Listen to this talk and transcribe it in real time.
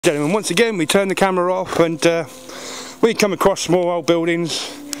Gentlemen, once again we turn the camera off and we come across more old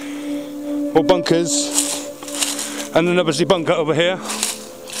buildings, more bunkers, and then obviously bunker over here.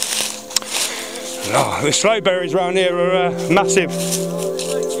 Oh, the sloe berries around here are massive.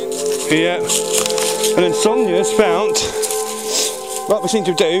 Yeah, and then Sonia's found, like we seem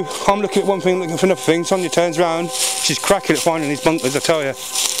to do, I'm looking at one thing, looking for another thing. Sonia turns around, she's cracking at finding these bunkers, I tell you.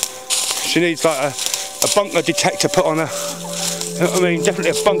 She needs like a bunker detector put on her. You know what I mean?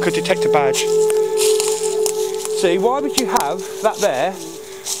 Definitely a bunker detector badge. See, why would you have that there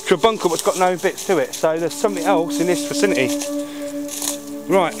to a bunker that's got no bits to it? So there's something else in this vicinity.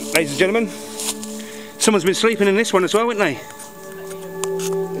 Right, ladies and gentlemen, someone's been sleeping in this one as well, haven't they?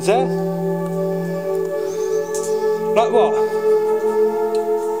 Is there? Like what?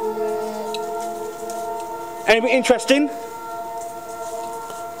 Anything interesting?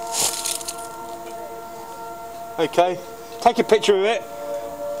 Okay. Take a picture of it.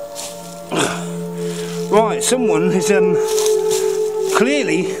 Right, someone is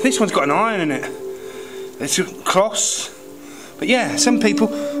clearly, this one's got an iron in it. It's a cross. But yeah, some people,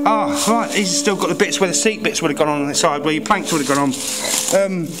 right, these have still got the bits where the seat bits would have gone on the side, where your planks would have gone on.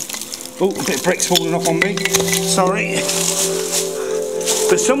 Oh, a bit of bricks falling off on me. Sorry.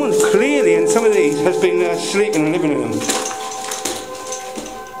 But someone clearly in some of these has been sleeping and living in them.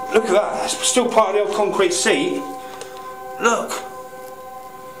 Look at that, that's still part of the old concrete seat. Look,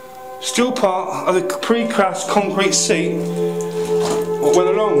 still part of the precast concrete seat what went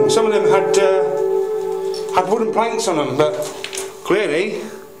along. Some of them had wooden planks on them, but clearly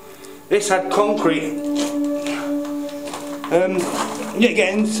this had concrete. Yet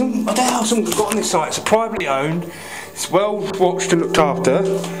again, I don't know how someone's got on this site. It's privately owned, it's well watched and looked after,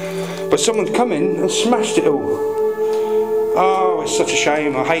 but someone's come in and smashed it all. Oh, it's such a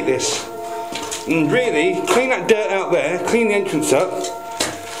shame. I hate this. And really, clean that dirt out there, clean the entrance up.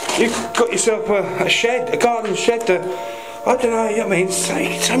 You've got yourself a shed, a garden shed to, I don't know, you know what I mean, so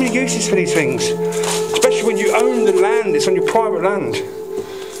many uses for these things. Especially when you own the land, it's on your private land.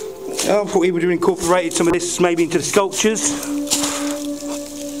 I thought we would have incorporated some of this maybe into the sculptures.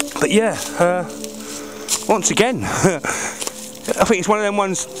 But yeah, once again, I think it's one of them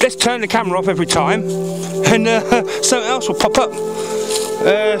ones, let's turn the camera off every time and something else will pop up.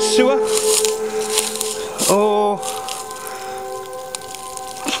 Sewer. Or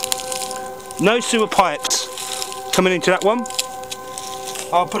no sewer pipes coming into that one.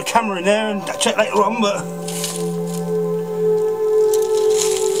 I'll put a camera in there and check later on, but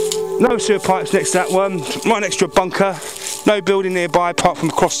no sewer pipes next to that one. Right next to a bunker. No building nearby apart from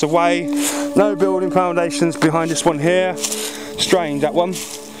across the way. No building foundations behind this one here. Strange, that one.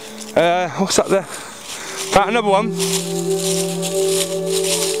 What's up there? Found another one.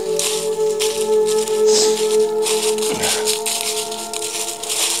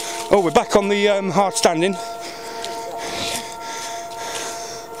 Oh, we're back on the hard standing.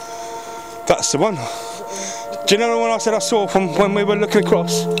 That's the one. Do you know the one I said I saw from when we were looking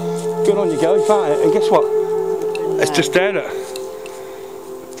across? Good on you, girl, you found it. And guess what? It's just there, look.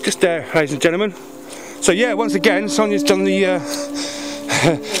 Just there, ladies and gentlemen. So yeah, once again, Sonia's done the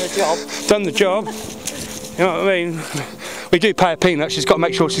job. You know what I mean? We do pay a peanut. She's got to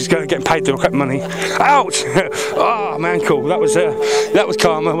make sure she's getting paid the correct money. Ouch! Oh man, cool. That was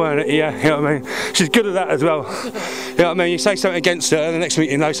Camo, weren't it? Yeah, you know what I mean. She's good at that as well. You know what I mean. You say something against her, and the next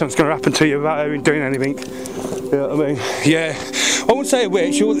minute you know something's going to happen to you without her even doing anything. You know what I mean? Yeah. I wouldn't say a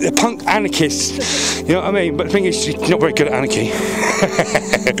witch. You're a punk anarchist. You know what I mean? But the thing is, she's not very good at anarchy.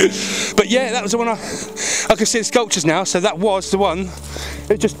 But yeah, that was the one I can see the sculptures now. So that was the one.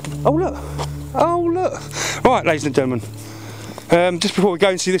 It just. Oh look. Oh look. Right, ladies and gentlemen. Just before we go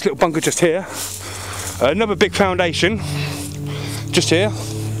and see this little bunker just here, another big foundation just here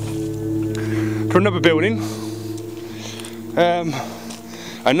for another building. And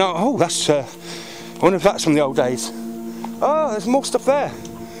no, oh, that's I wonder if that's from the old days. Oh, there's more stuff there.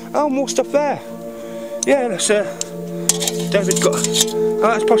 Oh, more stuff there. Yeah, that's David's got. Oh,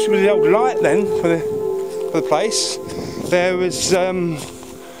 that's possibly the old light then for the place. There was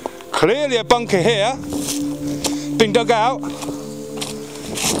clearly a bunker here, been dug out.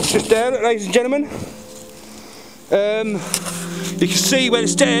 Just there, ladies and gentlemen. You can see where the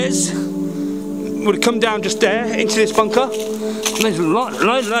stairs would have come down just there into this bunker. And there's a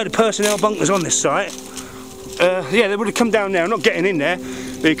load of personnel bunkers on this site. Yeah, they would have come down there. I'm not getting in there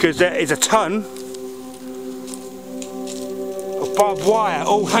because there is a ton of barbed wire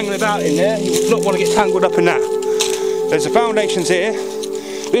all hanging about in there. You would not want to get tangled up in that. There's the foundations here.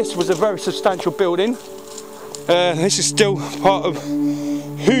 This was a very substantial building. This is still part of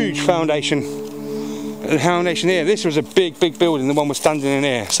huge foundation. the foundation here. This was a big building, the one we're standing in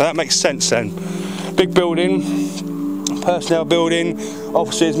here, so that makes sense then. Big building, personnel building,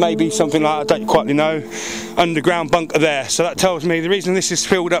 offices, maybe something like, I don't quite know. Underground bunker there, so that tells me the reason this is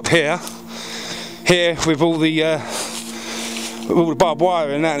filled up here with all the barbed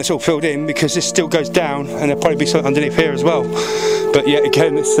wire and that, and it's all filled in because this still goes down, and there'll probably be something underneath here as well. But yeah,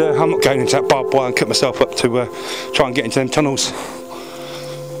 again, it's, I'm not going into that barbed wire and cut myself up to try and get into them tunnels.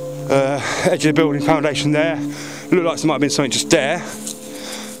 Edge of the building, foundation there. Looked like there might have been something just there.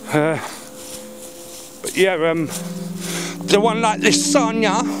 But yeah, the one like this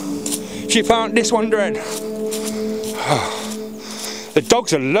Sonia, she found this one dread. The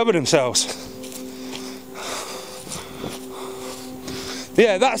dogs are loving themselves.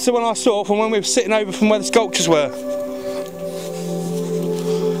 Yeah, that's the one I saw from when we were sitting over from where the sculptures were.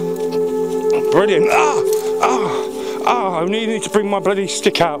 Brilliant. I need to bring my bloody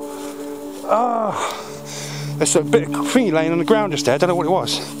stick out. There's a bit of thingy laying on the ground just there, I don't know what it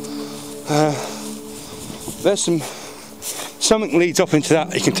was. There's something leads up into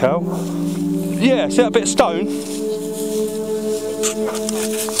that, you can tell. Yeah, see that bit of stone?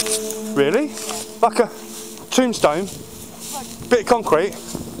 Really? Like a tombstone? Bit of concrete?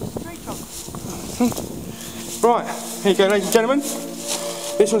 Right, here you go, ladies and gentlemen.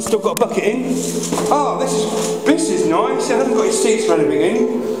 This one's still got a bucket in. Oh, this is nice. It hasn't got its seats or anything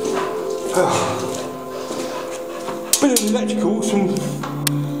in. Bit of electricals from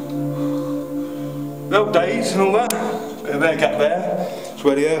the old days and all that. Bit of air gap there. It's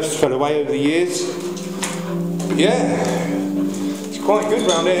where the earth's fell away over the years. But yeah, it's quite good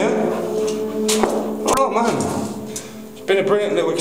round here. Oh man, it's been a brilliant little